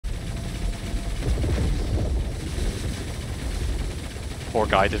poor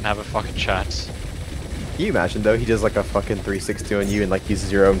guy didn't have a fucking chance. Can you imagine though, he does like a fucking 360 on you and like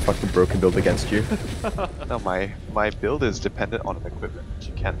uses your own fucking broken build against you? No, my build is dependent on an equipment that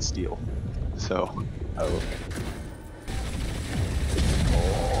you can't steal. So. Oh.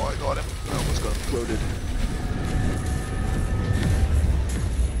 Oh, I got him. I almost got exploded.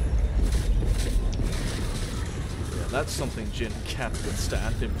 Yeah, that's something Jin can't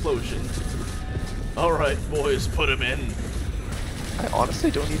withstand. Implosion. Alright, boys, put him in. I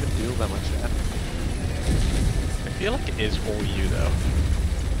honestly don't even deal that much damage. I feel like it is all you though.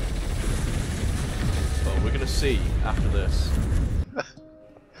 Well, we're gonna see after this.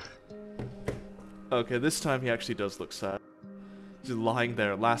 Okay, this time he actually does look sad. Just lying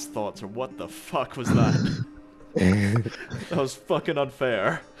there, last thoughts are, what the fuck was that? That was fucking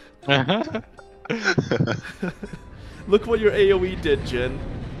unfair. Look what your AoE did, Jin.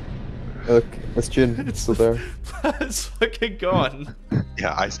 Look, that's Jin. It's still there. It's fucking gone.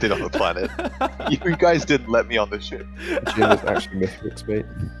 Yeah, I stayed on the planet. You guys didn't let me on the ship. Jin is actually Mythric's mate.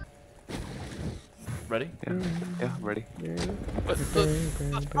 Ready? Yeah, I'm ready.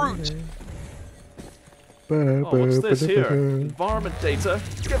 That's brute. Oh, what's this here? Environment data?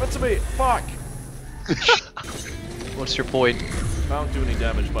 Give it to me! Fuck! What's your point? I don't do any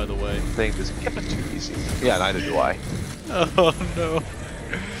damage, by the way. Playing this game is too easy. Yeah, neither do I. Oh no.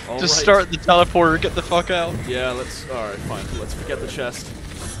 All Just right. start the teleporter, get the fuck out. Yeah, let's... Alright, fine. Let's forget the chest.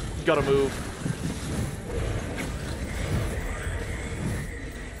 Gotta move.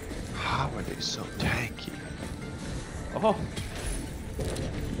 How are they so tanky? Oh.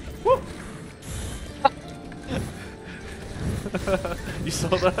 Woo! You saw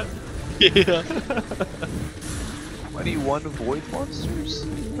that? Yeah. 21 void monsters?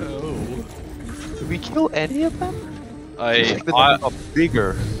 No. Did we kill any of them? I got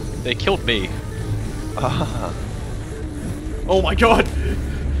bigger. they killed me. Ah. Oh my god!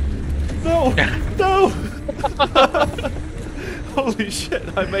 No! No! Holy shit,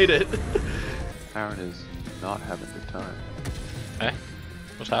 I made it. Aaron is not having a good time. Eh?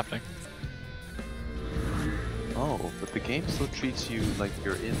 What's happening? Oh, but the game still treats you like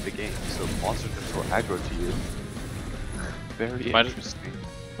you're in the game, so monsters are still aggro to you. Very interesting.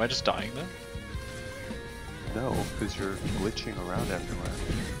 Am I just dying then? No, because you're glitching around everywhere.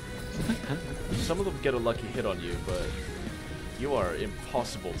 Some of them get a lucky hit on you, but you are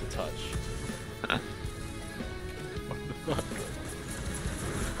impossible to touch.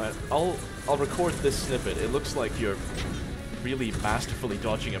 I'll record this snippet. It looks like you're really masterfully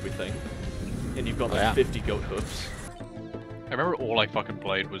dodging everything, and you've got like 50 goat hoofs. I remember all I fucking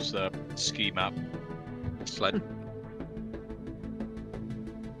played was the ski map sled.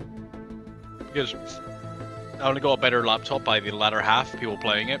 Because I only got a better laptop by the latter half, people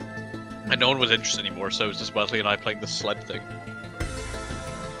playing it, and no one was interested anymore, so it was just Wesley and I playing the sled thing.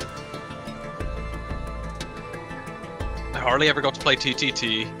 I hardly ever got to play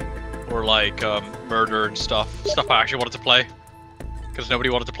TTT, or like Murder and stuff. Stuff I actually wanted to play, because nobody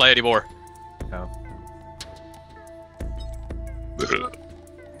wanted to play anymore. Yeah.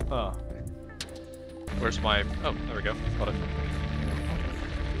 Oh. Where's my... Oh, there we go. Got it.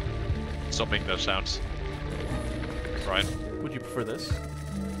 Stop making those sounds. Ryan? Would you prefer this?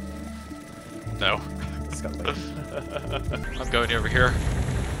 No. I'm going over here.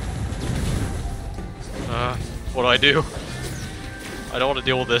 What do I do? I don't want to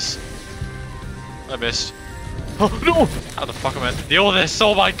deal with this. I missed. Oh no! How the fuck am I to deal with this?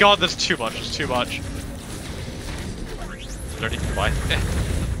 Oh my god, there's too much. There's too much. Is there anything to buy?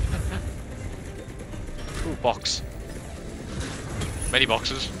 Ooh, box. Many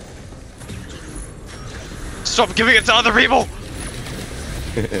boxes. Stop giving it to other people!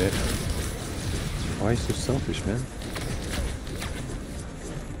 Why are you so selfish, man?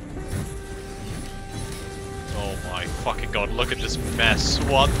 Oh my fucking god, look at this mess.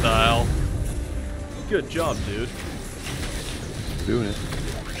 What the hell? Good job, dude. Doing it.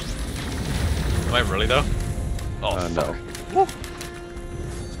 Am I really though? Oh fuck. No.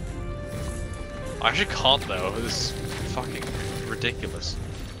 I actually can't though. This is fucking ridiculous.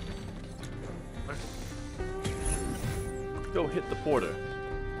 Go hit the porter.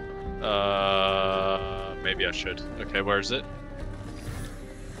 Maybe I should. Okay, where is it?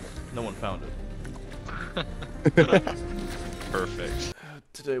 No one found it. Perfect.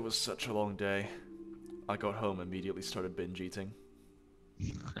 Today was such a long day. I got home and immediately started binge eating.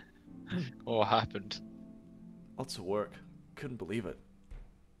 What happened? Lots of work. Couldn't believe it.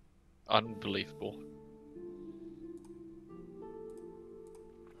 Unbelievable.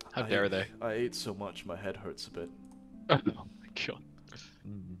 How dare they? I ate so much my head hurts a bit. Oh my god.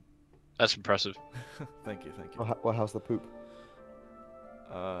 That's impressive. Thank you, thank you. Well, how's the poop?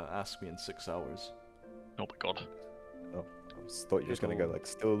 ask me in 6 hours. Oh my god. Oh, I just thought you were just gonna go like,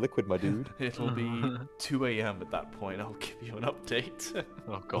 still liquid, my dude. It'll be 2 a.m. at that point. I'll give you an update.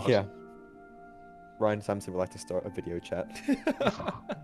 Oh god. Yeah. Ryan Sampson would like to start a video chat.